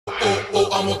oh,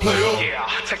 I'm a player. Yeah,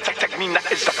 take me,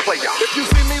 that is a player. If you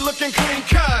see me looking clean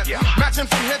cut, Yeah. matching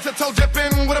from head to toe,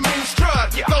 dipping with a mean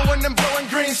strut, Yeah. blowing and blowing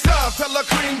green stuff, hella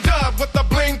creamed up with the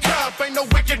bling cup. Ain't no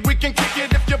wicked, we can kick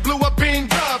it if you blew a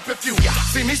beamed up. If you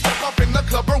see me step up in the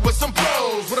club or with some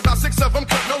pros, with about 6 of them,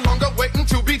 cut no longer waiting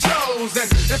to be chosen.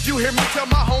 If you hear me tell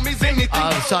my homies anything,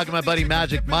 I was talking to my buddy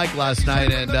Magic Mike last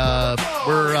night, and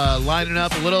we're lining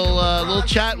up a little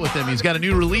chat with him. He's got a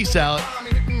new release out,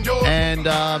 and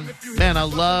man, I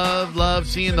love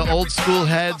seeing the old school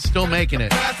heads still making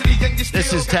it.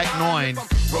 This is Tech 9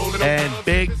 and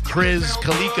Big Chris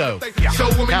Calico.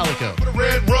 Calico.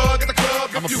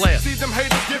 I'm a player.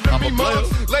 I'm a player.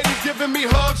 Ladies giving me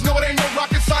hugs. No, it ain't no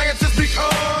rocket science. Just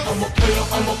because I'm a player.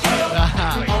 I'm a player.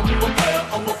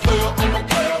 I'm a player.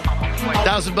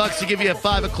 $1,000 to give you at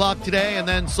 5 o'clock today, and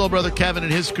then Soul Brother Kevin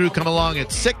and his crew come along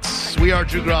at 6. We are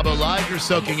Drew Garabo Live. You're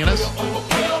soaking in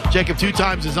us. Jacob 2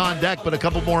 times is on deck, but a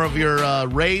couple more of your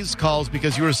Rays calls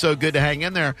because you were so good to hang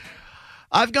in there.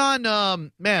 I've gone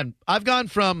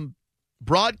from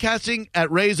broadcasting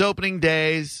at Rays opening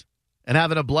days and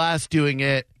having a blast doing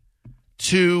it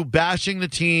to bashing the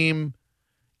team,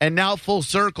 and now full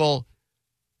circle.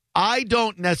 I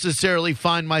don't necessarily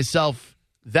find myself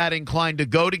that inclined to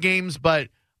go to games, but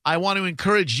I want to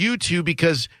encourage you to,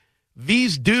 because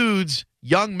these dudes,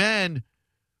 young men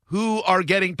who are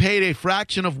getting paid a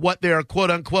fraction of what they are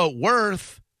quote unquote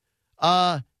worth,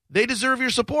 they deserve your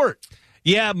support.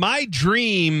 Yeah, my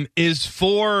dream is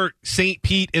for St.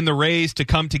 Pete and the Rays to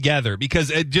come together,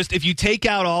 because if you take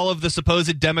out all of the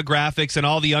supposed demographics and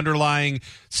all the underlying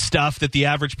stuff that the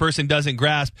average person doesn't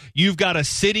grasp, you've got a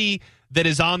city that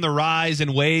is on the rise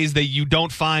in ways that you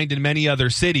don't find in many other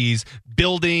cities,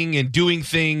 building and doing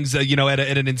things, at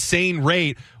an insane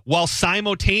rate, while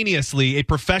simultaneously a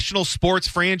professional sports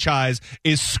franchise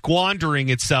is squandering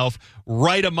itself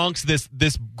right amongst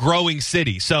this growing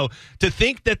city. So to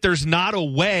think that there's not a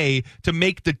way to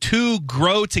make the two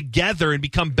grow together and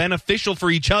become beneficial for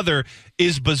each other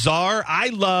is bizarre. I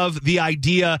love the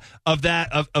idea of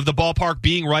that, of the ballpark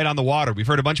being right on the water. We've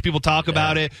heard a bunch of people talk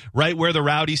about it, right where the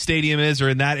Rowdy Stadium is, or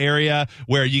in that area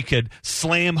where you could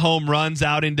slam home runs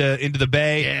out into the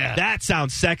bay. Yeah. That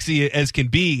sounds sexy as can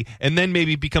be, and then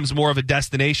maybe it becomes more of a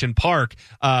destination park.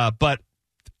 But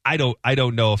I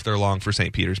don't know if they're long for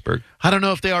St. Petersburg. I don't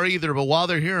know if they are either, but while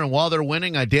they're here and while they're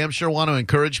winning, I damn sure want to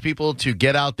encourage people to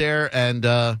get out there and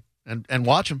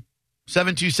watch them.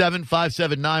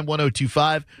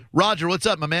 727-579-1025. Roger, what's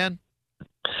up, my man?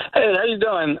 Hey, how you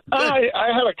doing? I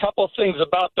had a couple things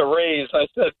about the Rays. I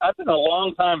said I've been a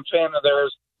long-time fan of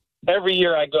theirs. Every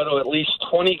year I go to at least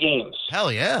 20 games.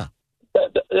 Hell yeah.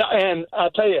 And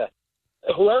I'll tell you,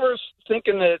 whoever's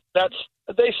thinking they say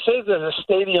that the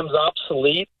stadium's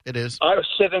obsolete. It is. I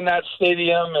sit in that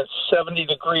stadium. It's 70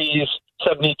 degrees,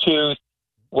 72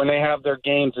 when they have their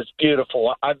games. It's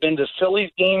beautiful. I've been to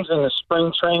Phillies games in the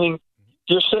spring training.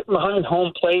 You're sitting behind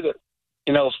home plate at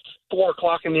 4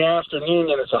 o'clock in the afternoon,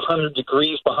 and it's 100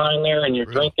 degrees behind there, and you're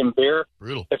drinking beer.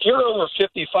 Brutal. If you're over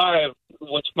 55,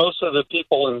 which most of the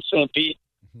people in St. Pete,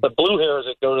 the blue hairs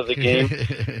that go to the game,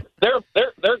 they're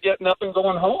getting up and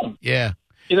going home. Yeah.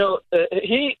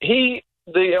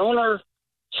 The owner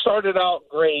started out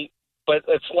great, but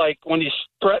it's like when he's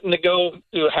threatened to go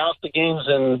to half the games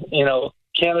in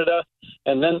Canada,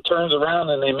 and then turns around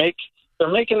and they're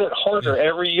making it harder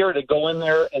every year to go in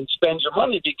there and spend your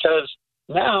money, because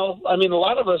now, a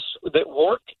lot of us that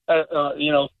work at,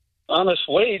 honest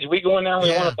wage, we go in there and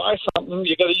we want to buy something,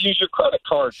 you got to use your credit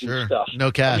cards and stuff.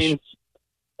 No cash.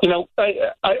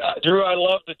 Drew, I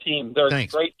love the team. They're a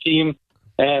great team,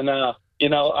 and I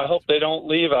hope they don't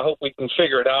leave. I hope we can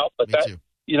figure it out. But they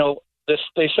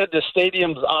said the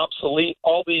stadium's obsolete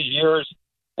all these years,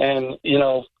 and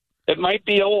it might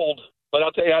be old, but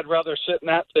I'll tell you, I'd rather sit in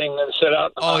that thing than sit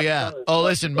out. Oh yeah. Oh,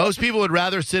 listen, most people would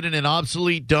rather sit in an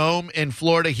obsolete dome in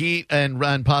Florida heat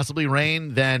and possibly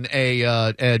rain than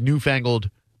a newfangled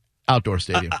outdoor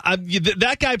stadium.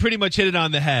 That guy pretty much hit it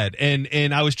on the head,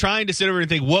 and I was trying to sit over and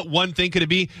think, what one thing could it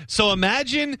be? So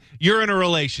imagine you're in a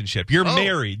relationship, you're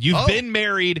married, you've been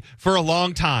married for a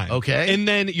long time, okay, and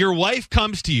then your wife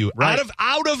comes to you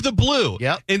out of the blue,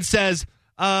 and says,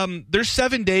 there's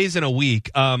 7 days in a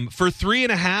week. For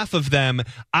 3.5 of them,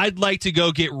 I'd like to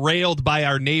go get railed by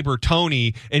our neighbor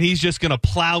Tony, and he's just going to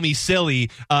plow me silly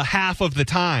half of the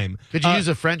time. Could you use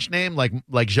a French name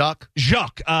like Jacques?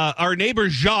 Jacques. Our neighbor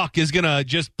Jacques is going to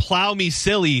just plow me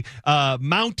silly,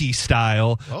 Mountie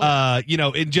style.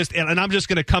 And I'm just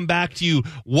going to come back to you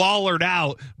wallered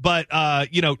out, but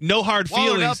no hard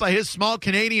feelings. Wallered out by his small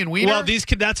Canadian wiener? Well,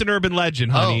 that's an urban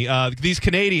legend, honey. These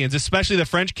Canadians, especially the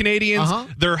French Canadians.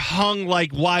 they're hung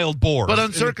like wild boars. But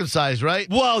uncircumcised, right?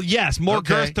 Well, yes, more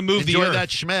girth to move Enjoy the earth. that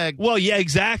schmeg. Well, yeah,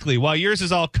 exactly. While yours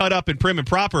is all cut up and prim and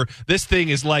proper, this thing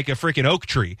is like a freaking oak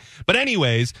tree. But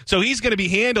anyways, so he's going to be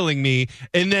handling me,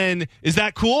 and then is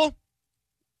that cool?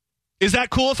 Is that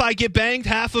cool if I get banged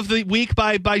half of the week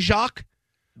by Jacques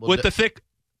with the thick?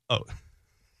 Oh,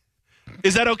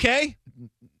 is that okay?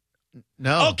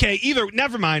 No. Okay,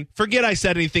 never mind. Forget I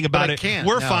said anything about it.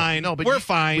 We're fine. No, but we're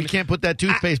fine. We can't put that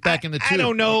toothpaste back in the tube. I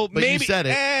don't know. But maybe you said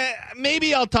it.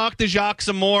 Maybe I'll talk to Jacques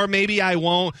some more. Maybe I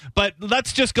won't. But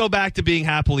let's just go back to being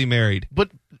happily married.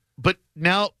 But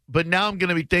now I'm going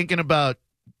to be thinking about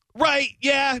right.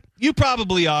 Yeah, you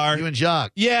probably are. you and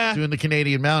Jacques. Yeah, doing the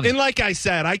Canadian Mountain. and like I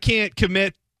said, I can't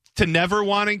commit to never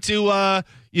wanting to,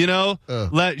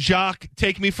 let Jacques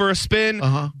take me for a spin.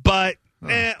 Uh-huh. But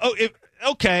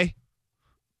okay.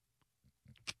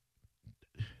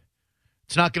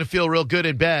 It's not going to feel real good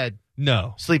in bed.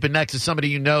 No. Sleeping next to somebody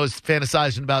you know is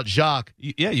fantasizing about Jacques.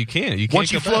 Yeah, you can't. You can't.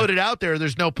 Once you float it out there,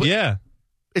 there's no. Yeah.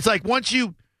 It's like once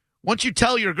you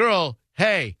tell your girl,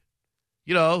 hey,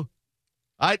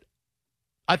 I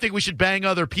think we should bang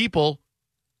other people.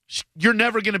 You're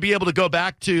never going to be able to go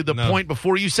back to the point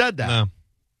before you said that. No.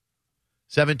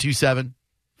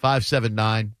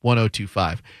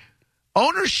 727-579-1025.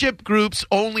 Ownership groups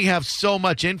only have so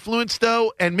much influence,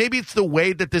 though, and maybe it's the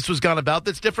way that this was gone about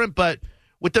that's different, but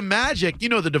with the Magic, the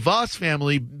DeVos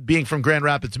family being from Grand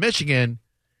Rapids, Michigan,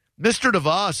 Mr.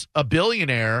 DeVos, a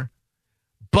billionaire,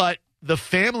 but the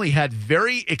family had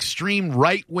very extreme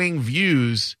right-wing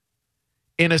views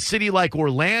in a city like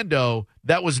Orlando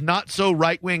that was not so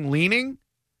right-wing leaning,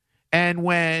 and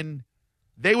when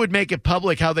they would make it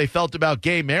public how they felt about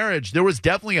gay marriage, there was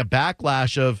definitely a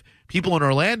backlash of people in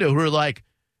Orlando who were like,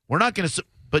 we're not going to,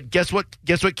 but guess what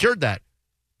cured that?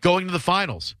 Going to the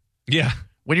finals. Yeah.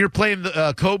 When you're playing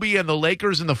the Kobe and the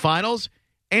Lakers in the finals,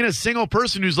 ain't a single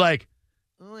person who's like,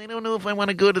 oh, I don't know if I want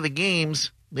to go to the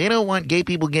games. They don't want gay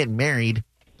people getting married.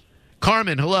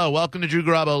 Carmen, hello. Welcome to Drew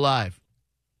Garabo Live.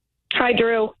 Hi,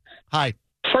 Drew. Hi.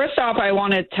 First off, I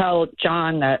want to tell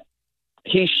John that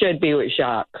he should be with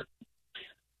Jacques.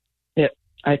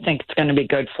 I think it's going to be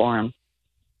good for him.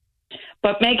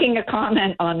 But making a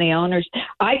comment on the owners,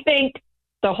 I think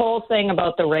the whole thing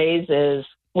about the Rays is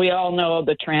we all know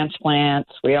the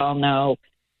transplants. We all know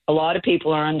a lot of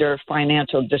people are under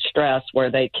financial distress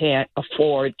where they can't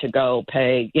afford to go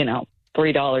pay,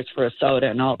 $3 for a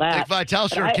soda and all that. Dick Vitale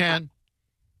sure can.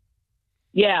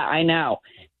 Yeah, I know.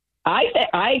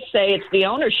 I say it's the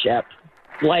ownership.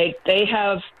 Like they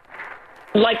have,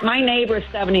 like my neighbor is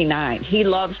 79. He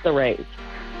loves the Rays.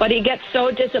 But he gets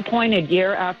so disappointed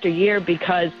year after year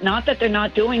because not that they're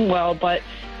not doing well, but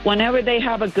whenever they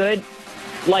have a good,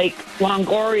 like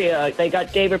Longoria, they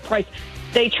got David Price,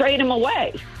 they trade him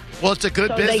away. Well, it's a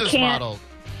good business model.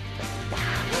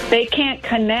 They can't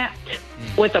connect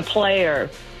with a player.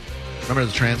 Remember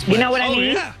the transplant? You know what I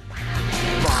mean? Yeah.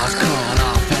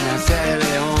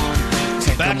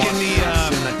 Back in the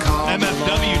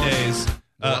MFW days.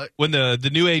 When the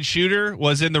New Age shooter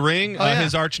was in the ring,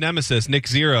 his arch nemesis, Nick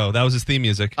Zero, that was his theme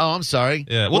music. Oh, I'm sorry.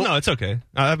 Yeah. Well, no, it's okay.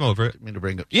 I'm over it. I mean to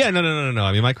bring up. Yeah, no.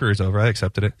 I mean, my career's over. I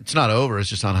accepted it. It's not over. It's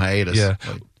just on hiatus. Yeah.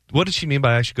 What did she mean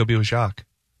by I should go be with Jacques?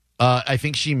 I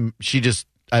think she just,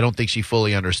 I don't think she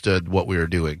fully understood what we were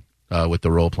doing with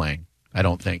the role playing. I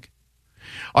don't think.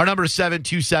 Our number is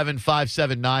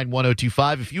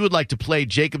 727-579-1025. If you would like to play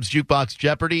Jacob's Jukebox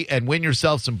Jeopardy and win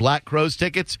yourself some Black Crowes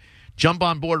tickets, jump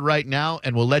on board right now,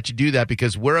 and we'll let you do that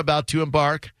because we're about to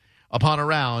embark upon a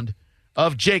round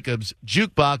of Jacob's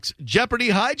Jukebox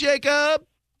Jeopardy. Hi, Jacob.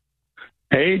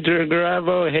 Hey, Drew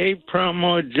Garabo. Hey,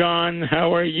 Promo John.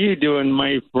 How are you doing,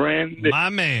 my friend? My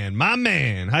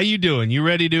man. How you doing? You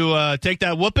ready to take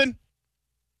that whooping?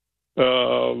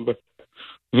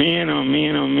 Man,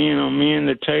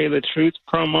 to tell you the truth,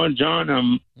 Promo John,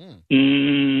 I'm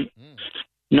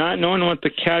not knowing what the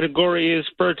category is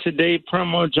for today,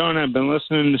 Promo John. I've been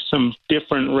listening to some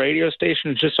different radio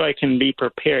stations just so I can be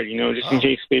prepared, just in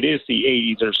case it is the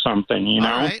 80s or something, All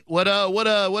right. What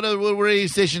radio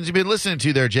stations you been listening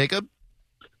to there, Jacob?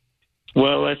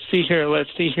 Well, let's see here.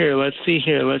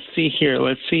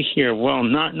 Well,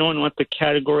 not knowing what the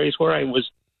categories were, I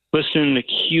was listening to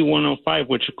Q105,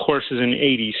 which, of course, is an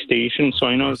 80s station, so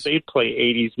I know that they play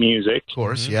 80s music. Of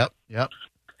course, Yep.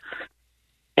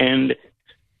 And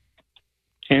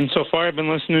so far, I've been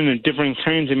listening to different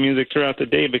kinds of music throughout the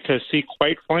day because,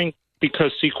 quite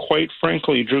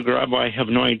frankly, Drew Garabo, I have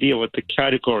no idea what the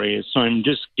category is, so I'm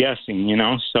just guessing,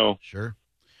 so. Sure.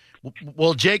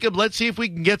 Well, Jacob, let's see if we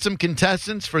can get some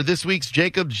contestants for this week's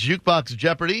Jacob's Jukebox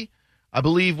Jeopardy. I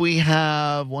believe we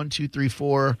have 1, 2, 3,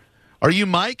 4. Are you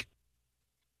Mike?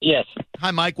 Yes.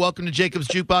 Hi, Mike. Welcome to Jacob's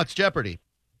Jukebox Jeopardy.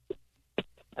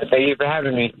 Thank you for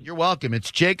having me. You're welcome. It's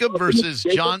Jacob versus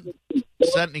John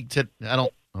Sennington.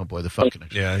 Oh, boy, the phone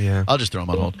connection. Yeah. I'll just throw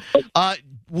him on hold.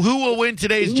 Who will win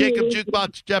today's Jacob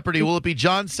Jukebox Jeopardy? Will it be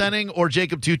John Senning or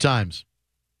Jacob 2 times?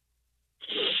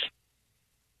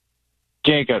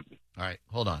 Jacob. All right,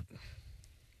 hold on.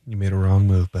 You made a wrong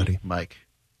move, buddy. Mike.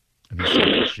 And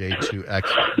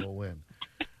J2X will win.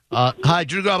 Hi,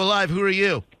 Drew Garabo Live. Who are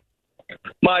you?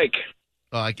 Mike.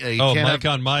 Mike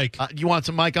on Mike. You want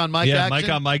some Mike on Mike Yeah, action? Mike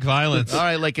on Mike violence. All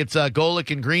right, like it's Golick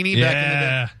and Greeny back in the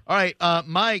day. All right,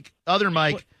 Mike, other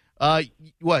Mike.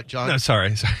 What, John? No,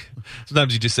 sorry.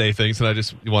 Sometimes you just say things,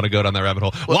 and you want to go down that rabbit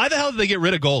hole. Why the hell did they get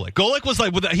rid of Golick? Golick was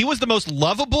he was the most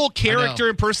lovable character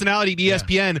and personality at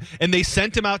ESPN, and they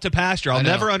sent him out to pasture. I'll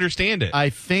never understand it. I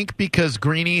think because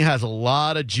Greeny has a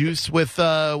lot of juice with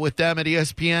them at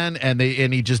ESPN, and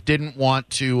he just didn't want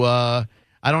to.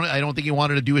 I don't think he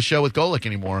wanted to do a show with Golick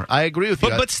anymore. I agree with you.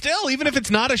 But still, even if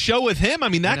it's not a show with him, I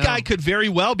mean, that guy could very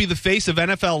well be the face of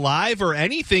NFL Live or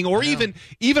anything, or even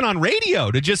on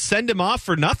radio. To just send him off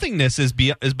for nothingness is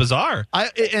bizarre.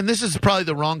 And this is probably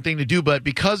the wrong thing to do, but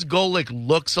because Golick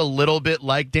looks a little bit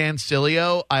like Dan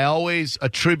Sileo, I always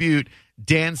attribute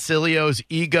Dan Sileo's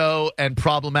ego and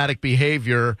problematic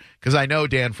behavior, because I know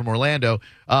Dan from Orlando,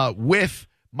 with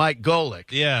Mike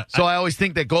Golick. Yeah. So I always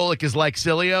think that Golick is like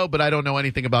Sileo, but I don't know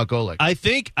anything about Golick. I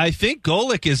think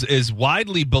Golick is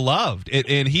widely beloved,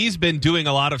 and he's been doing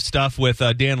a lot of stuff with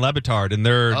Dan Le Batard and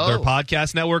their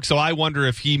podcast network. So I wonder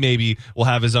if he maybe will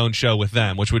have his own show with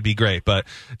them, which would be great. But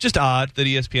just odd that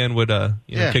ESPN would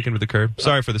kick him to the curb.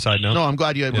 Sorry for the side note. No, I'm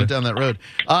glad you went down that road.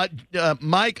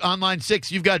 Mike, on line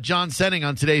 6, you've got John Senning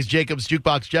on today's Jacob's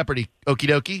Jukebox Jeopardy. Okie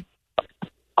dokie.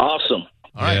 Awesome.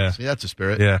 All right, Yeah. see, that's a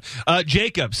spirit. Yeah.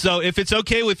 Jacob, so if it's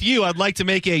okay with you, I'd like to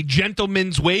make a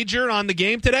gentleman's wager on the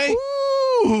game today.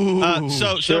 Ooh.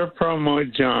 Sure, promo,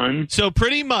 John. So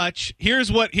pretty much, here's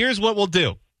what we'll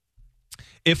do.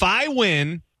 If I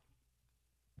win,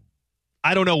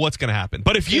 I don't know what's going to happen.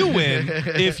 But if you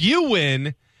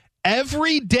win,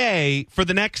 every day for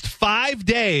the next 5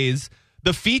 days,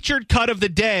 the featured cut of the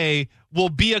day will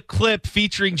be a clip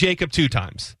featuring Jacob 2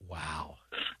 times. Wow.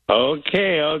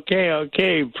 Okay,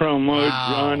 promo,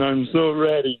 John. I'm so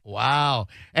ready. Wow.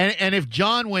 And if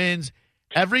John wins,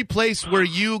 every place where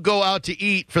you go out to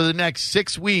eat for the next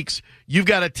 6 weeks, you've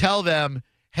got to tell them,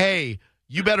 hey,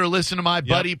 you better listen to my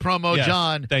buddy Promo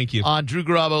John. Thank you. On Drew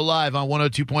Garabo Live on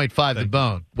 102.5 The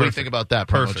Bone. What do you think about that,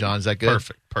 Promo John? Is that good?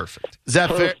 Perfect. Is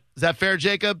that fair? Is that fair,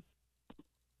 Jacob?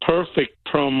 Perfect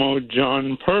promo,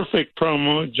 John. Perfect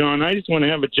promo, John. I just want to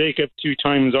have a Jacob 2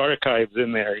 times archives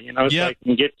in there, so I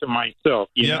can get to myself,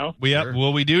 you know? Sure.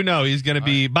 Well, we do know he's going to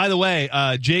be. By the way,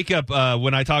 Jacob,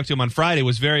 when I talked to him on Friday,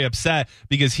 was very upset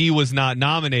because he was not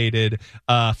nominated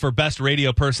for Best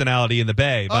Radio Personality in the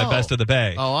Bay by Best of the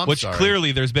Bay. I'm which sorry.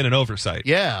 Clearly there's been an oversight.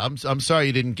 Yeah, I'm sorry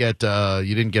you didn't get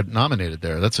nominated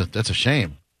there. That's a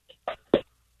shame.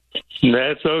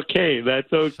 That's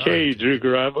okay, Drew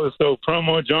Garabo. So,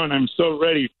 promo, John, I'm so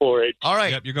ready for it. All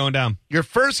right. Yep, you're going down. Your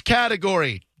first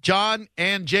category, John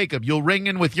and Jacob. You'll ring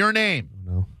in with your name.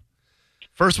 No.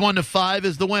 First 1 to 5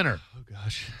 is the winner. Oh,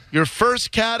 gosh. Your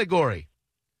first category,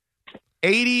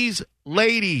 80s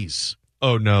ladies.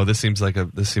 Oh, no, this seems like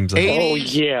 80s.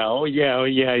 Oh yeah.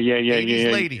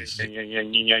 80s ladies.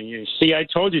 Yeah. See, I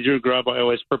told you, Drew Garabo, I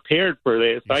was prepared for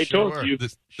this. I told you.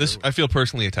 This I feel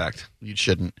personally attacked. You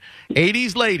shouldn't.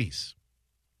 80s ladies.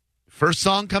 First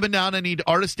song coming down. I need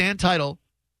artist and title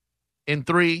in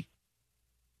 3,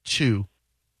 2,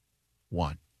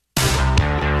 1.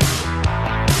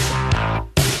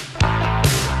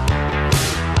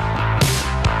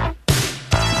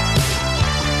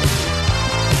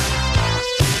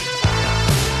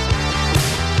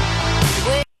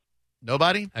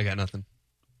 Nobody? I got nothing.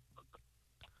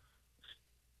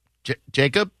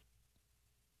 Jacob?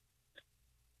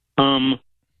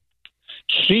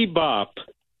 She Bop.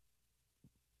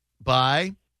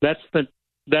 By? That's the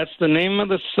name of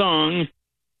the song.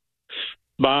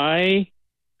 By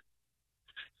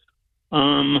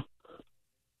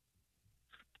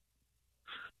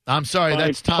I'm sorry,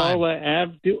 that's time. Paula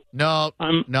Abdul. No,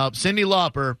 Cyndi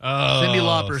Lauper. Oh, Cyndi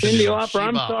Lauper. Cyndi Lauper.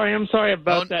 I'm sorry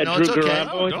about that, no, Drew it's okay.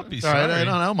 Garabo. Don't be All right, sorry.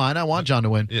 I don't mind. I want John to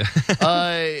win. Yeah.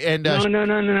 No. It's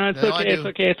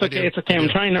okay. It's okay. I'm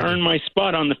trying to earn my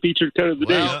spot on the featured cut of the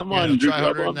day. Come on, Drew try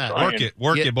harder Garabo. than that.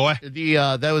 Work it, boy.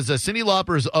 That was Cyndi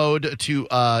Lauper's ode to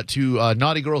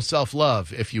naughty girl self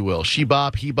love, if you will. She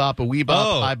bop, he bop, a wee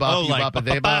bop, I bop, you bop,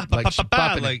 they bop, like she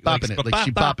bopping it, bopping it, like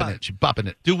she bopping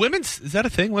it. Do women? Is that a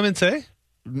thing women say?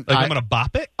 Like, I'm going to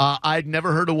bop it? I'd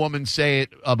never heard a woman say it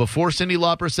before Cyndi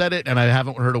Lauper said it, and I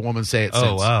haven't heard a woman say it since.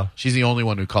 Oh, wow. She's the only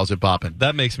one who calls it bopping.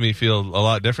 That makes me feel a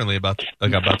lot differently about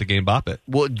the game Bop It.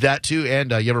 Well, that too,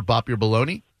 and you ever bop your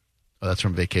baloney? Oh, that's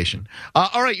from Vacation.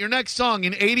 All right, your next song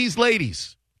in 80s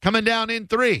Ladies. Coming down in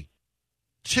 3,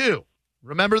 2.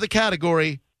 Remember the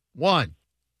category. 1.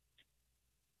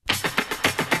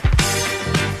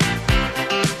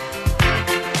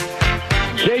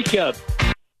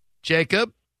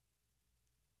 Jacob.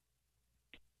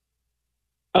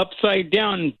 Upside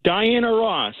Down, Diana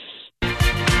Ross.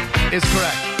 Is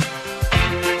correct.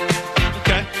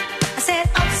 Okay. I said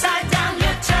upside down,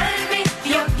 you turn me.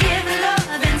 You give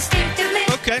love instinctively.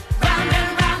 Okay. Round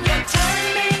and round, you turn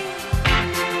me.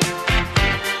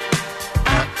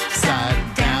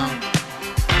 Upside down.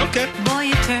 Okay. Boy,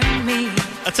 you turn me.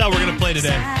 That's how we're going to play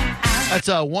today. That's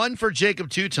 1 for Jacob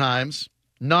 2 times,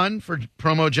 none for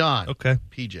Promo John. Okay.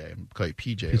 PJ. I'm calling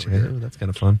you PJ over here. That's kind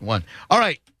of fun. 1. All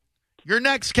right. Your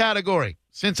next category,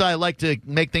 since I like to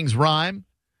make things rhyme,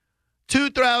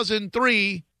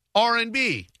 2003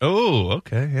 R&B. Oh,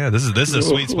 okay. Yeah, this is a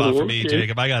sweet spot for me,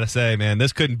 Jacob. I got to say, man,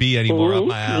 this couldn't be any more up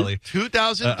my alley.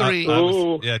 2003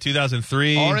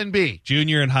 2003 R&B.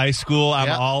 Junior in high school. I'm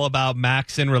Yep. all about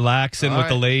maxing, relaxing All with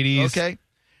right. the ladies. Okay.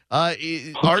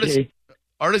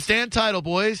 Artist and title,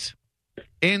 boys.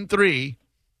 In 3,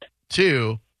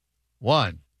 2,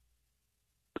 1.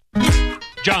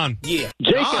 John. Yeah.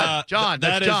 John. That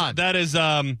That's is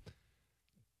John.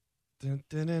 that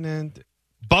is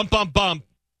Bump Bump Bump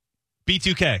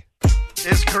B2K.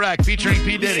 Is correct. Featuring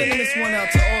P. Sending Diddy. this one out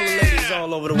to all the ladies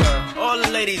all over the world. All the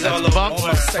ladies That's all over. bump, all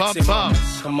my sexy bump,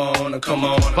 mamas. Come on, come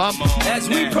on. Bump. As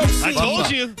we proceed. I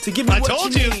told you. To give you I what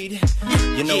told you you. need.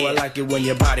 You know I like it when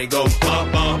your body go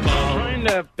bump, bump, bump.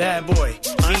 Bad boy,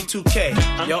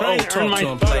 B2K. Yo, trying to earn talk my to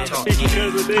him, spot play on talk. Speaking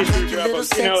of the day, Drew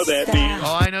Grabo. You know that, man.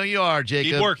 Oh, I know you are,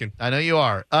 Jacob. Keep working. I know you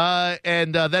are.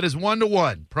 And that is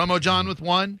 1-1. Promo John with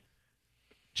 1.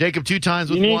 Jacob 2 times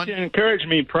with You need 1. to encourage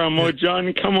me, Promo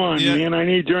John. Come on, Yeah. man. I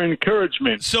need your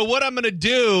encouragement. So what I'm going to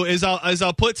do is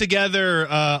I'll put together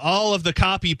all of the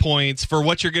copy points for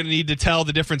what you're going to need to tell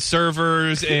the different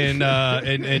servers and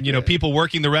you know, people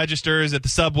working the registers at the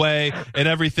subway and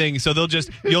everything. So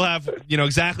you'll have, you know,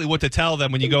 exactly what to tell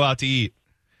them when you go out to eat.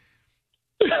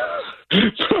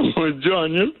 Promo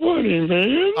John, you're funny,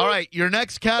 man. All right. Your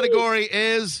next category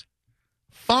is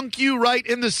Funk You Right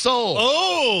in the Soul.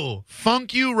 Oh,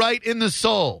 Funk You Right in the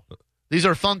Soul. These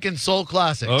are funk and soul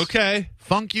classics. okay.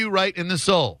 Funk You Right in the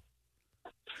Soul.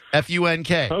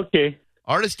 F-U-N-K. Okay.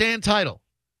 Artist and title.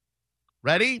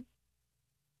 Ready?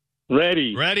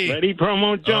 Ready,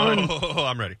 Promo John. Oh,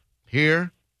 I'm ready.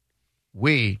 Here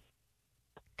we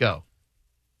go.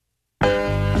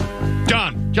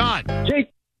 John.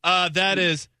 Jake. That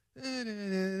is.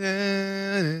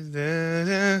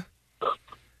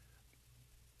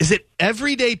 Is it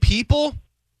Everyday People?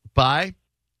 By?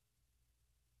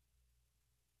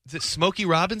 Is it Smokey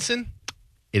Robinson?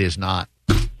 It is not.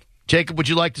 Jacob, would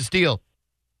you like to steal?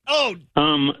 Oh,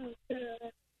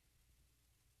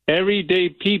 Everyday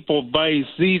People by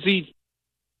ZZ,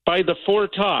 by the Four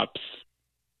Tops.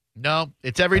 No,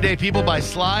 it's Everyday People by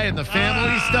Sly and the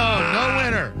Family Stone. No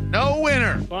winner. No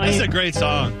winner. that's a great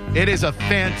song. It is a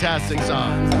fantastic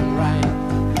song. Right,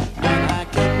 and I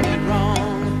can be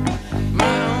wrong.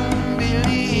 My own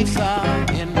beliefs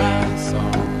are in my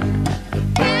song. The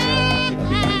picture,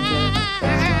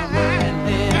 and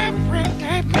then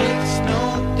makes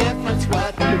no difference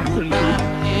what mood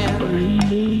I'm in.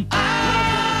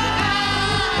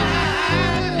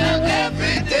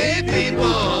 Everyday People.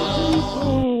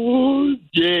 Oh,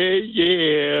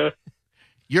 yeah.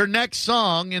 Your next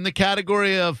song in the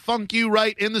category of Funk You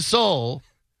Right in the Soul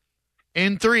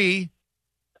in 3,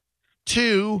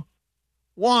 2,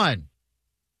 1.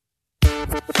 I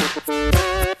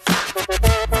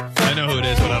know who it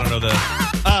is, but I don't know the.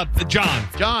 John.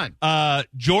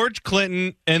 George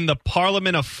Clinton and the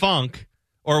Parliament of Funk,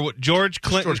 or what? George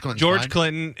Clinton. George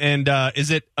Clinton, and is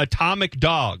it Atomic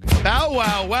Dog? Bow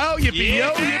wow wow, yippee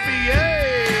yo, yippee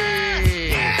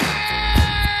yay!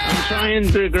 I'm trying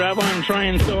to grab on. I'm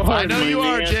trying so hard. I know my you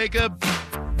are, man. Jacob.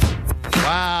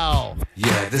 Wow.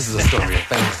 Yeah, this is a story of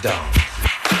famous dog.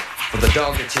 For the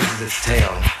dog that chases its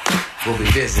tail will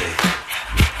be busy.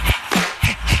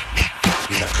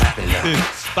 These are clapping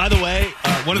dogs. By the way,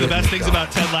 one of the best things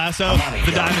about Ted Lasso,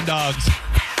 the Diamond Dogs.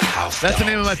 That's the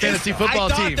name of my fantasy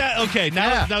football I thought team. that. Okay,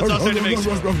 now it's all starting to make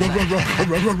sense.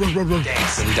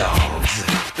 Dancing dogs.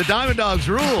 The Diamond Dogs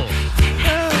rule.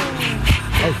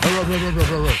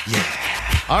 Yeah.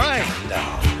 All right.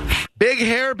 Big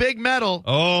hair, big metal.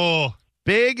 Oh,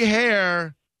 Big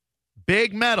hair,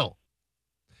 big metal.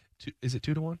 Is it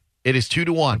 2-1? It is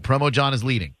 2-1. Promo John is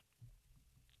leading.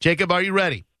 Jacob, are you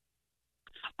ready?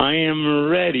 I am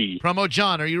ready. Promo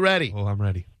John, are you ready? Oh, I'm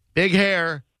ready. Big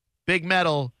hair, big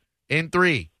metal in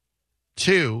 3,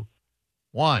 2,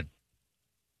 1.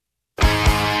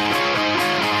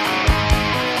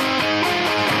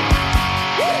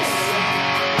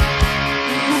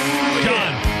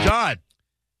 John.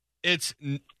 It's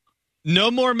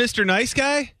no more Mr. Nice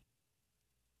Guy?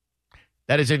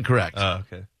 That is incorrect. Oh,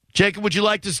 okay. Jacob, would you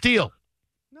like to steal?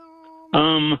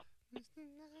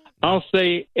 I'll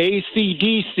say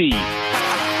AC/DC.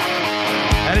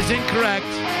 That is incorrect.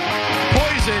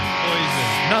 Poison.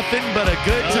 Nothing but a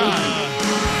good time.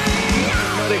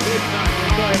 Not a good time. I'm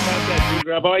sorry about that,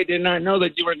 Drew Grabo. I did not know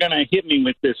that you were going to hit me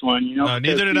with this one. You know,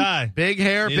 Neither did I. Big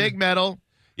hair, big metal.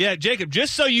 Yeah, Jacob,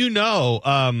 just so you know,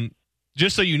 I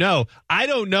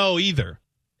don't know either.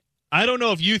 I don't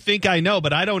know if you think I know,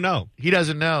 but I don't know. He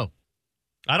doesn't know.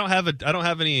 I don't have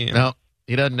any. No,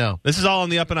 he doesn't know. This is all on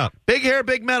the up and up. Big hair,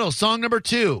 big metal. Song number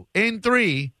 2 in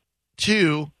 3,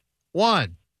 2,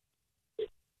 1.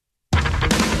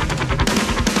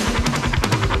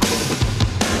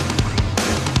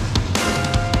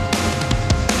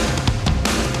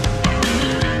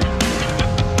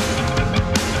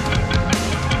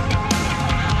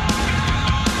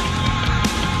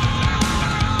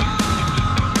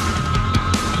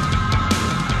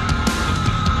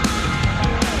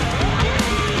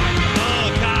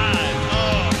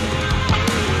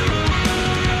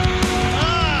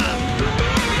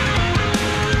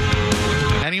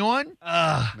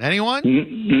 Anyone?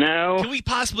 No. Can we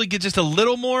possibly get just a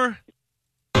little more?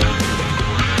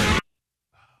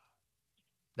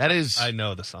 That is. I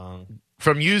know the song.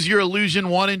 From Use Your Illusion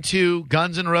 1 and 2,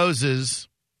 Guns N' Roses,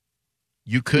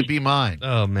 You Could Be Mine.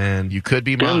 Oh, man. You Could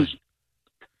Be Mine.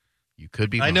 You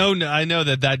could be mine. I know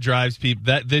that drives people,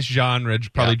 that this genre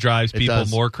probably drives people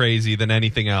more crazy than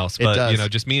anything else. But,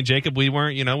 just me and Jacob, we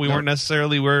weren't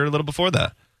necessarily, we're a little before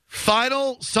that.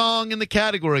 Final song in the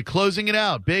category, closing it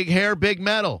out. Big hair, big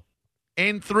metal.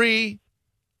 In 3,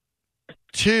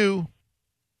 2,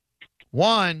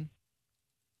 1.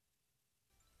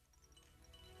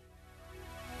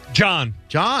 John.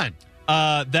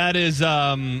 That is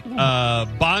Bon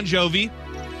Jovi.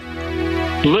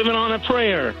 Living on a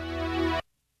Prayer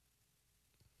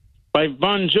by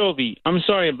Bon Jovi. I'm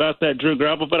sorry about that, Drew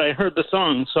Grabo, but I heard the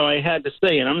song, so I had to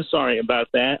say it. I'm sorry about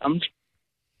that.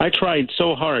 I tried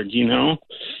so hard, you know.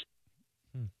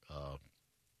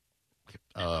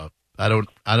 I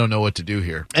don't know what to do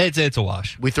here. It's a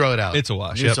wash. We throw it out. It's a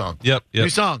wash. New song. Yep. New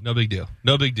song. No big deal.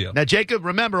 Now, Jacob,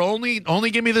 remember, only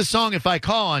give me the song if I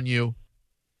call on you.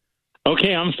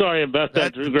 Okay, I'm sorry about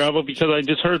that, Drew Grabo, because I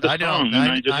just heard the song.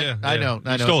 I know.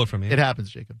 You stole it from me. It happens,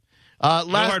 Jacob. No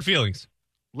hard feelings.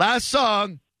 Last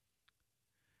song,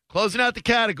 closing out the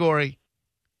category,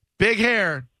 big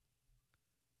hair,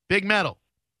 big metal.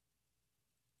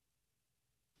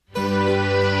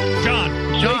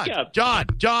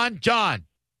 John.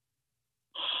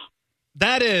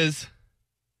 That is.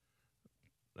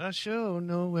 I sure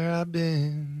know where I've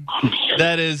been.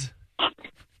 That is.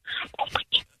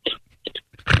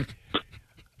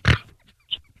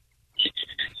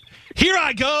 Here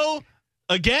I go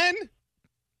again.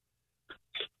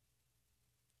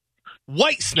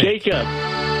 Whitesnake. Jacob.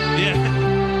 Yeah.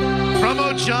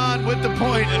 Promo John with the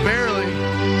point, barely.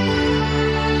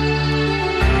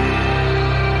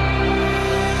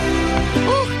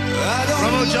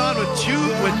 Promo John with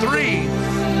 3.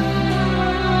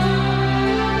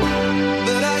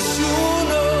 But I sure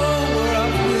know where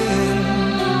I've been.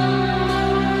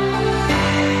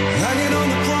 Hanging on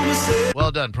the promises.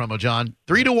 Well done, Promo John.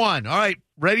 3-1. All right,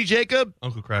 ready, Jacob?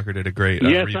 Uncle Cracker did a great.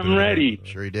 Yes, I'm ready.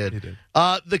 Sure, he did.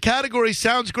 The category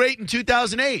Sounds Great in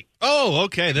 2008. Oh,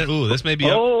 okay. This may be.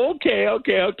 Oh, okay. I'm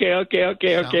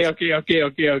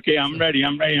ready.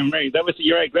 That was the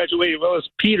year I graduated. Well, it's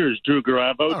Peters, Drew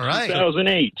Grabo, All right.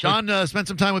 2008. John spent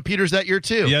some time with Peters that year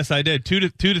too. Yes, I did. 2 to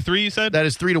 3. You said that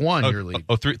is 3-1. Your lead.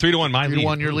 3-1. My lead.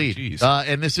 3-1. Your lead. Geez.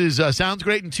 And this is Sounds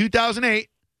Great in 2008.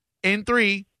 In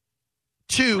 3,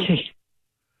 2,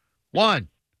 1.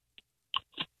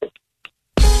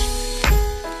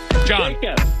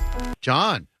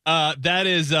 John. That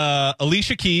is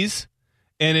Alicia Keys,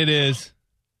 and it is.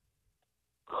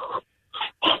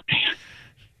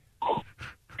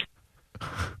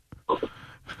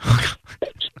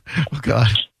 Oh God.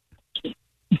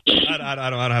 I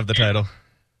don't have the title.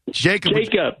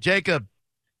 Jacob.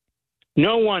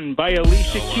 No One by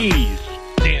Alicia Keys.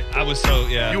 Damn, I was so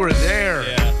You were there.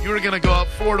 Yeah. You were gonna go up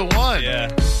 4-1. Yeah.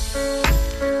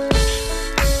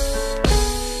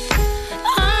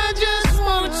 I just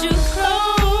want you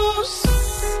close.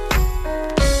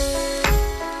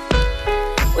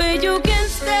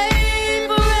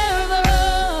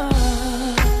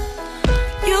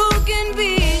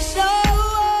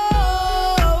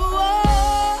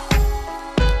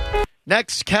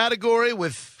 Next category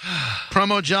with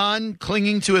Promo John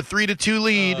clinging to a 3-2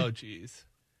 lead. Oh, jeez.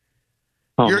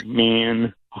 Oh,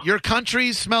 man. Your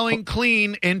country's smelling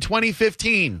clean in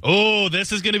 2015. Oh,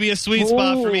 this is going to be a sweet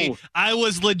spot for me. I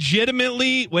was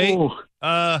legitimately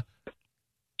no,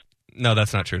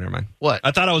 that's not true. Never mind. What?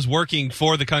 I thought I was working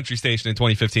for the country station in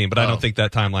 2015, but I don't think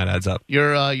that timeline adds up.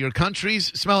 Your country's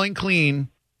smelling clean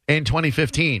in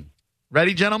 2015.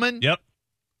 Ready, gentlemen? Yep.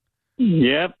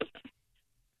 Yep.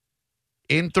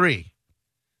 In 3,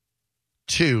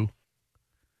 2,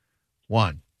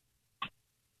 1.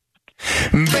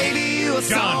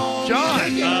 John.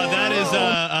 That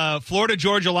is Florida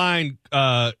Georgia Line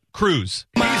cruise.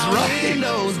 He's right.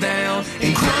 Nose down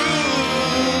and cruise.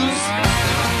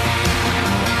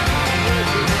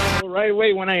 Right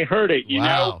away when I heard it, you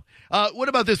know. What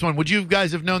about this one? Would you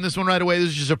guys have known this one right away?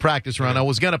 This is just a practice run. I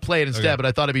was going to play it instead, but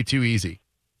I thought it'd be too easy.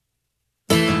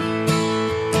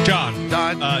 John.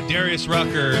 Darius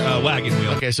Rucker, Wagon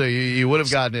Wheel. Okay, so you would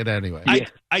have gotten it anyway.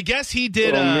 I guess he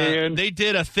did. man. They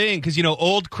did a thing because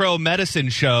Old Crow Medicine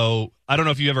Show. I don't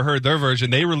know if you ever heard their version.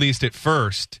 They released it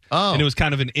first, and it was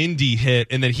kind of an indie hit.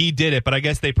 And then he did it, but I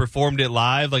guess they performed it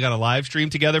live, like on a live stream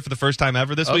together for the first time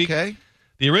ever this week. Okay.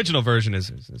 The original version is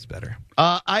better.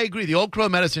 I agree. The Old Crow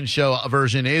Medicine Show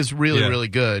version is really, really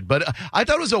good. But I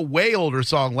thought it was a way older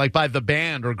song, like by The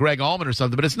Band or Greg Allman or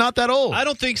something. But it's not that old. I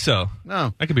don't think so.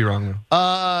 No. I could be wrong,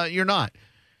 though. You're not.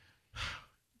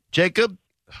 Jacob,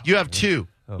 you have 2.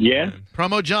 Oh, Yeah. man.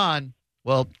 Promo John,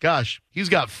 well, gosh, he's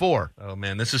got 4. Oh,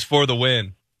 man. This is for the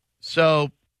win.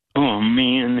 So. Oh,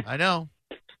 man. I know.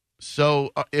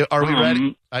 So are we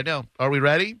ready? I know. Are we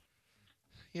ready?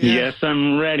 Yeah. Yes,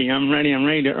 I'm ready. I'm ready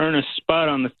to earn a spot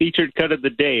on the featured cut of the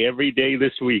day every day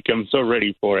this week. I'm so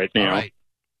ready for it now. All right.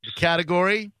 The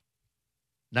category,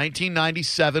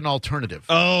 1997 alternative.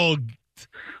 Oh,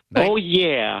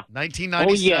 yeah.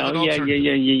 1997 alternative.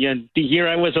 Yeah. The year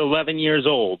I was 11 years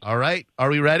old. All right. Are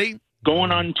we ready?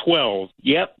 Going on 12.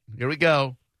 Yep. Here we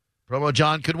go. Promo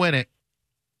John could win it.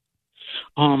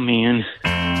 Oh, man.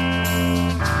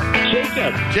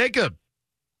 Jacob.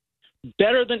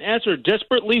 Better Than Ezra,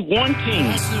 Desperately Wanting.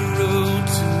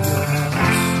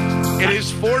 It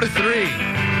is 4-3.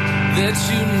 That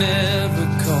you never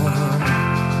called,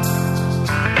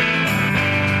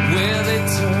 where they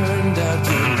turned out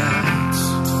your lights.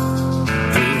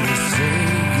 They say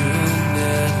you'll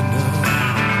never know.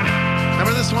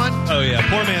 Remember this one? Oh, yeah.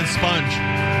 Poor Man's Sponge.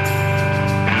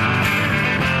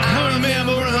 I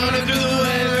remember running through the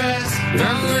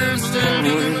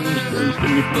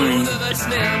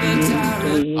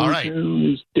All right.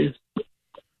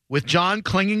 With John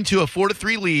clinging to a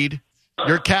 4-3 lead,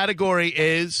 your category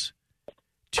is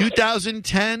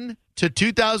 2010 to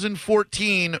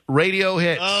 2014 radio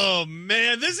hits. Oh,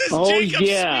 man. This is Jacob's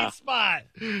sweet spot.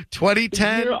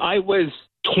 2010. I was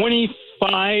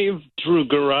 25, Drew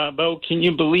Garabo. Can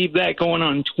you believe that? Going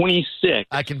on 26.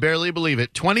 I can barely believe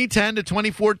it. 2010 to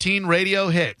 2014 radio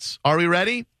hits. Are we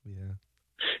ready? Yeah.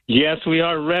 Yes, we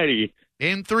are ready.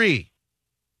 In 3,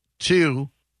 2,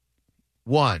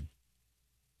 1.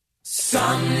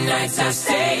 Some nights I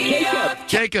stay up.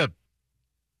 Jacob.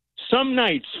 Some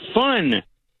nights, fun.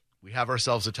 We have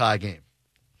ourselves a tie game.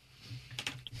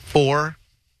 4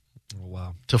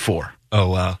 to 4. Oh,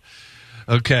 wow.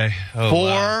 Okay. Oh, 4.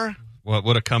 Wow.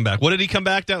 What a comeback. What did he come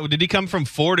back down? Did he come from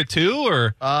 4 to 2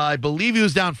 or? I believe he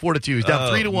was down 4-2. He was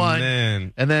down 3-1.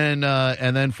 Man. And then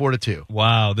 4-2.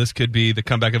 Wow, this could be the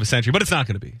comeback of a century, but it's not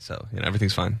going to be. So,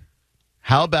 everything's fine.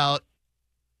 How about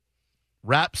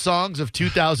rap songs of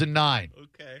 2009?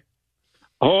 Okay.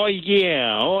 Oh,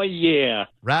 yeah.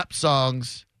 Rap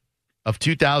songs of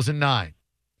 2009.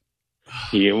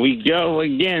 Here we go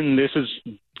again. This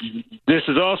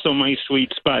is also my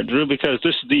sweet spot, Drew, because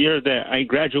this is the year that I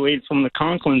graduated from the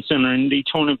Conklin Center in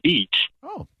Daytona Beach.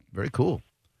 Oh, very cool.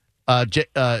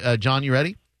 John, you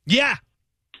ready? Yeah.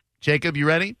 Jacob, you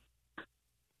ready?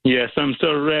 Yes, I'm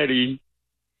so ready.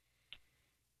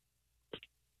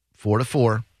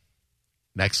 4-4.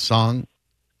 Next song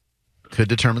could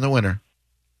determine the winner.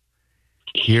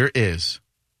 Here is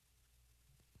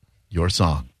your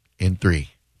song in 3,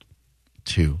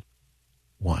 2,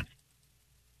 1.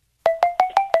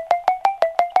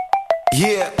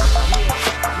 Yeah.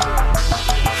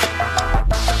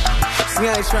 See,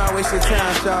 I ain't trying to waste your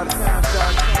time, shawty.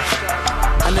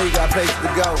 I know you got places to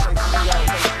go,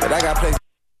 but I got places.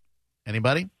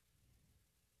 Anybody?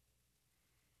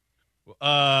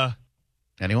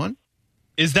 Anyone?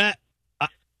 Is that?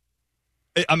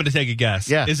 I'm going to take a guess.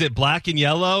 Yeah. Is it Black and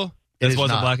Yellow? It This is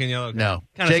wasn't not. Black and Yellow. Okay. No.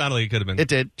 Kind of sounded like it could have been. It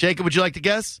did. Jacob, would you like to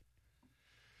guess?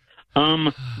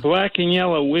 Black and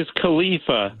Yellow, Wiz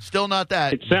Khalifa. Still not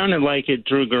that. It sounded like it,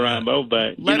 Drew Garabo,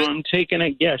 but I'm taking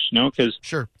a guess, because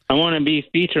Sure. I want to be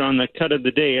featured on the cut of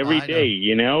the day every day.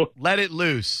 Let It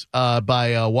Loose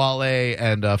by Wale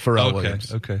and Pharrell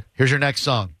Williams. Okay. Here's your next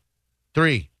song.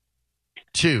 3,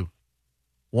 2,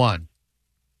 1.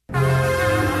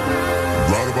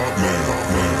 Right about now.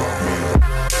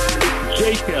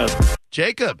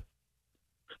 Jacob.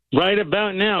 Right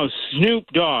about now, Snoop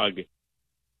Dogg.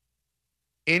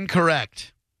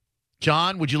 Incorrect.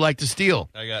 John, would you like to steal?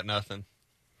 I got nothing.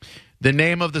 The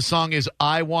name of the song is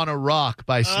I Wanna Rock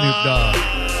by Snoop Dogg.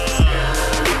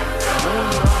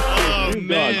 Oh,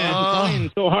 man. I'm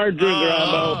trying so hard, Drew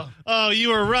Garabo. Oh, you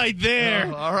were right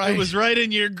there. All right. It was right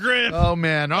in your grip. Oh,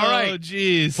 man. All right. Oh,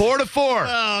 jeez. 4-4.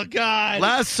 Oh, God.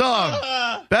 Last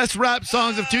song. Best rap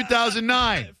songs of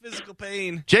 2009. Physical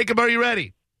pain. Jacob, are you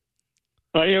ready?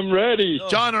 I am ready.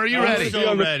 John, are you ready?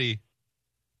 So ready.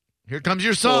 Here comes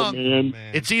your song. Oh, man.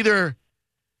 It's either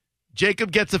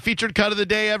Jacob gets a featured cut of the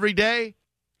day every day,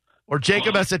 or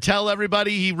Jacob has to tell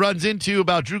everybody he runs into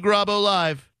about Drew Garabo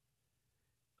Live.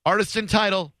 Artist and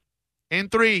title in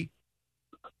 3,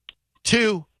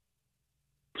 2,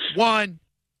 1.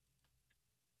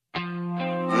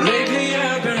 Lately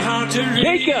I've been hard to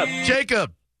read.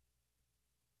 Jacob.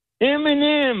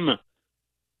 Eminem,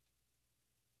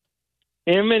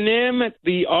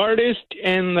 the artist,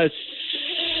 and the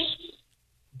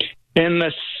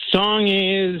song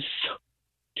is.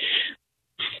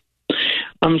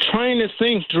 I'm trying to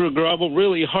think, Drew Garabo,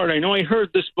 really hard. I know I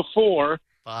heard this before.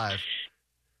 5,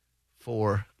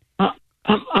 4.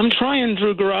 I'm trying,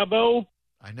 Drew Garabo.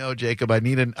 I know, Jacob. I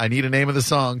need a name of the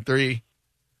song. 3,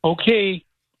 Okay.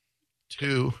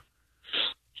 2.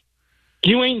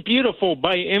 You Ain't Beautiful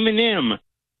by Eminem.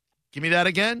 Give me that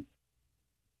again.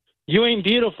 You Ain't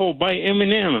Beautiful by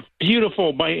Eminem.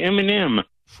 Beautiful by Eminem.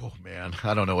 Oh man,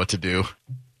 I don't know what to do.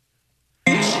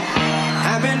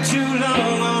 I've been too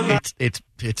long on It's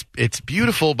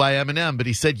beautiful by Eminem, but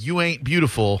he said you ain't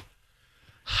beautiful.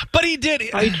 But he did.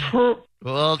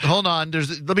 Well, hold on.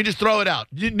 Let me just throw it out.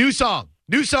 New song.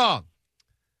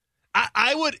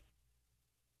 I would.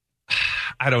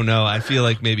 I don't know. I feel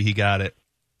like maybe he got it.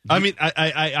 I mean,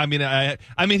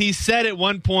 he said at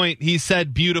one point, he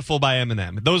said beautiful by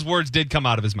Eminem. Those words did come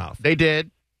out of his mouth. They did.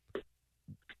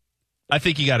 I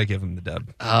think you got to give him the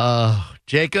dub.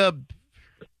 Jacob.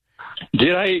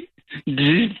 Did I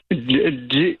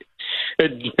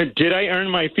earn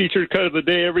my featured cut of the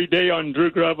day every day on Drew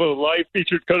Garabo Live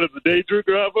featured cut of the day, Drew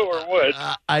Garabo, or what?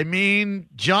 I mean,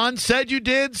 John said you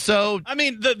did, so. I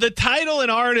mean, the title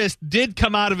and artist did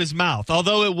come out of his mouth.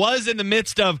 Although it was in the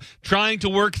midst of trying to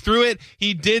work through it,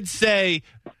 he did say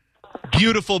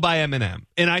beautiful by Eminem.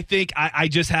 And I think I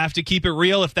just have to keep it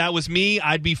real. If that was me,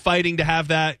 I'd be fighting to have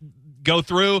that go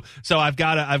through. So I've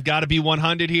got to be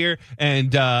 100 here,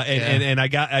 and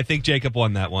I think Jacob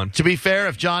won that one. To be fair,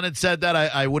 if John had said that,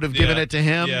 I would have given it to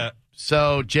him. Yeah.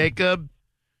 So Jacob,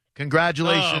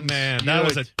 congratulations. Oh man, that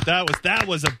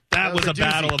was a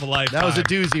battle of a lifetime. That was a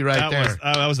doozy there.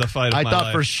 That was a fight. I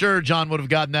thought for sure John would have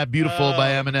gotten that beautiful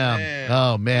by Eminem.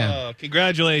 Oh man.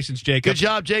 Congratulations, Jacob. Good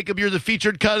job, Jacob. You're the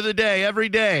featured cut of the day every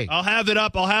day. I'll have it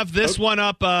up. I'll have this one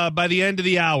up by the end of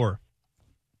the hour.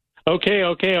 Okay.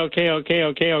 And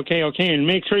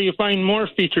make sure you find more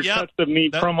featured cuts of me,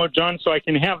 Promo John, so I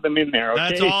can have them in there, okay?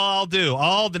 That's all I'll do.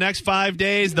 All the next 5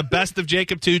 days, the best of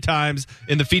Jacob 2 times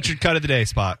in the featured cut of the day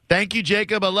spot. Thank you,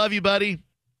 Jacob. I love you, buddy.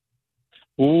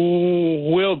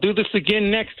 Ooh, we'll do this again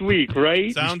next week,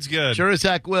 right? Sounds good. Sure as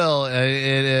heck will.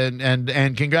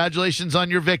 And congratulations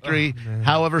on your victory,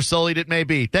 however sullied it may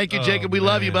be. Thank you, Jacob. We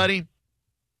love you, buddy.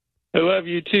 I love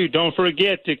you, too. Don't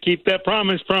forget to keep that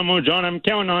promise, Promo John. I'm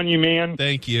counting on you, man.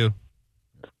 Thank you.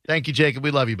 Thank you, Jacob.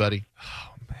 We love you, buddy.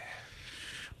 Oh, man.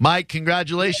 Mike,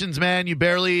 congratulations, man. You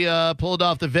barely pulled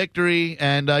off the victory,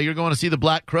 and you're going to see the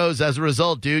Black Crows as a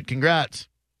result, dude. Congrats.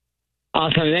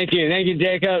 Awesome. Thank you. Thank you,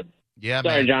 Jacob. Yeah,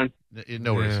 Sorry, man. John.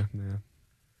 No worries. Yeah.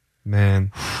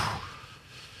 Man.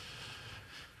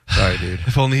 Sorry, dude.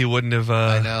 If only he wouldn't have...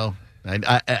 I know.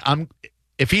 I'm.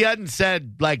 If he hadn't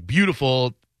said,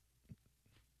 beautiful...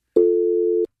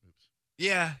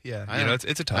 Yeah. I know.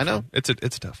 It's a tough I know. one. It's a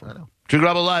tough one. I know. Drew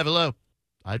Garabo Live, hello.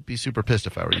 I'd be super pissed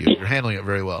if I were you. You're handling it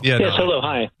very well. Yeah, yes, hello.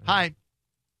 Hi. Hi.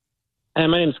 My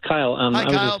name's Kyle. Hi, I was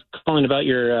Kyle. just calling about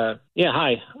your...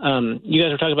 hi. You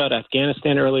guys were talking about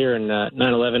Afghanistan earlier and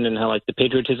 9/11 and how, the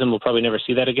patriotism, we'll probably never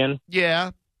see that again. Yeah.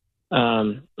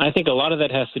 I think a lot of that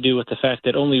has to do with the fact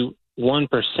that only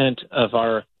 1% of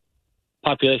our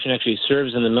population actually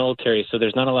serves in the military, so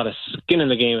there's not a lot of skin in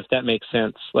the game, if that makes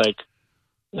sense.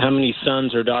 How many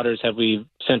sons or daughters have we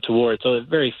sent to war? So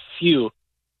very few.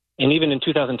 And even in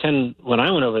 2010, when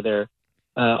I went over there,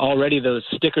 already those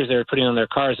stickers they were putting on their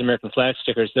cars, American flag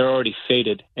stickers, they're already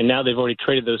faded. And now they've already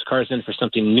traded those cars in for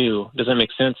something new. Does that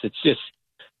make sense? It's just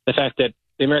the fact that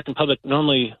the American public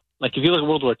normally, like if you look at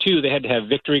World War II, they had to have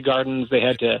victory gardens. They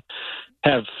had to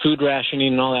have food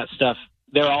rationing and all that stuff.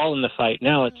 They're all in the fight.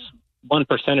 Now it's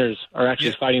 1%ers are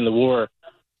actually fighting the war.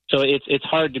 So it's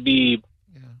hard to be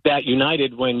that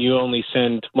united when you only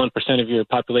send 1% of your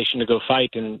population to go fight,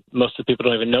 and most of the people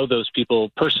don't even know those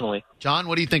people personally. John,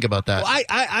 what do you think about that? Well,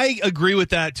 I agree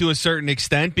with that to a certain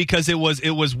extent, because it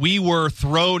was we were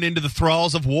thrown into the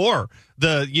thralls of war.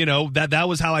 That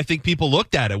was how I think people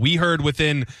looked at it. We heard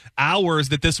within hours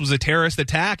that this was a terrorist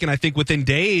attack, and I think within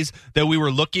days that we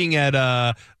were looking at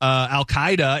Al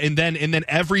Qaeda, and then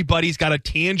everybody's got a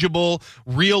tangible,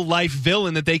 real life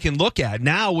villain that they can look at.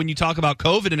 Now, when you talk about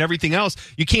COVID and everything else,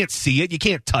 you can't see it, you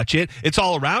can't touch it. It's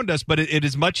all around us, but it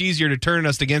is much easier to turn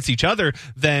us against each other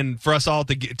than for us all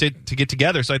to get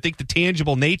together. So I think the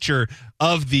tangible nature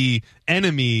of the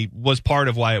enemy was part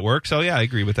of why it worked. So yeah, I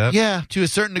agree with that. Yeah, to a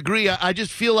certain degree. I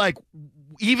just feel like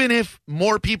even if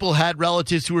more people had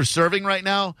relatives who are serving right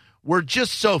now, we're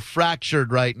just so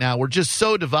fractured right now. We're just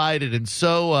so divided and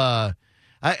so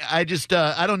I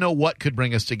don't know what could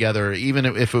bring us together, even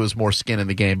if it was more skin in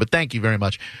the game. But thank you very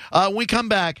much. When we come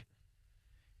back,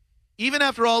 even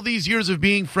after all these years of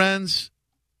being friends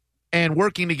and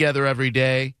working together every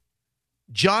day,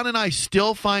 John and I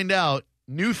still find out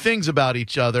new things about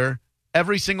each other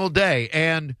every single day.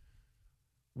 And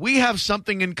we have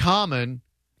something in common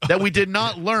that we did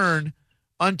not learn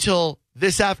until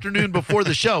this afternoon before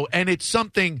the show. And it's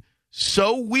something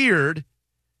so weird,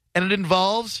 and it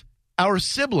involves our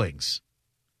siblings.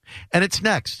 And it's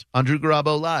next on Drew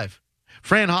Garabo Live.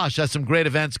 Fran Hosch has some great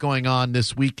events going on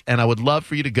this week, and I would love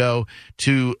for you to go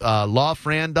to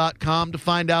lawfran.com to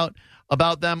find out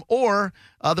about them, or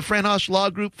the Fran Hosch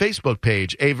Law Group Facebook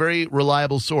page, a very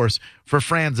reliable source for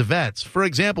Fran's events. For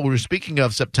example, we were speaking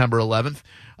of September 11th.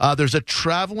 There's a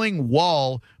traveling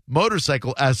wall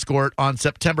motorcycle escort on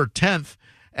September 10th,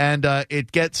 and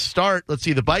it gets start. Let's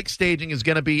see, the bike staging is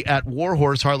going to be at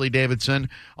Warhorse Harley-Davidson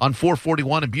on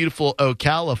 441 in beautiful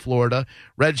Ocala, Florida.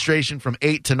 Registration from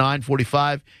 8 to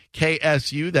 9:45.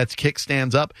 KSU, that's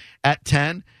Kickstands Up, at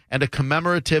 10. And a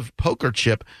commemorative poker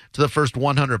chip to the first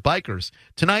 100 bikers.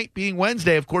 Tonight, being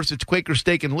Wednesday, of course, it's Quaker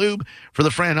Steak and Lube for the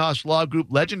Fran Hosch Law Group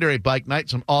Legendary Bike Night.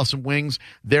 Some awesome wings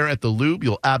there at the Lube.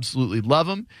 You'll absolutely love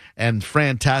them. And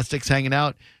Frantastics hanging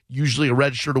out. Usually a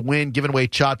register to win, giving away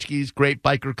tchotchkes, great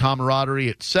biker camaraderie,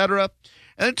 etc.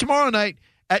 And then tomorrow night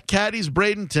at Caddy's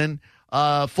Bradenton,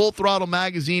 Full Throttle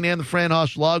Magazine and the Fran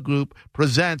Hosch Law Group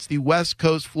presents the West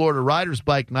Coast Florida Riders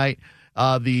Bike Night.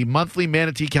 The monthly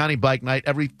Manatee County Bike Night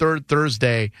every third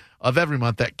Thursday of every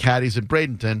month at Caddy's in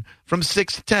Bradenton from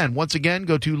 6 to 10. Once again,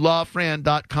 go to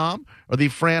lawfran.com or the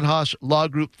Fran Hosch Law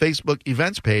Group Facebook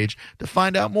events page to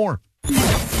find out more.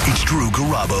 It's Drew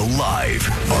Garabo Live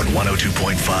on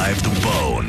 102.5 The Bone.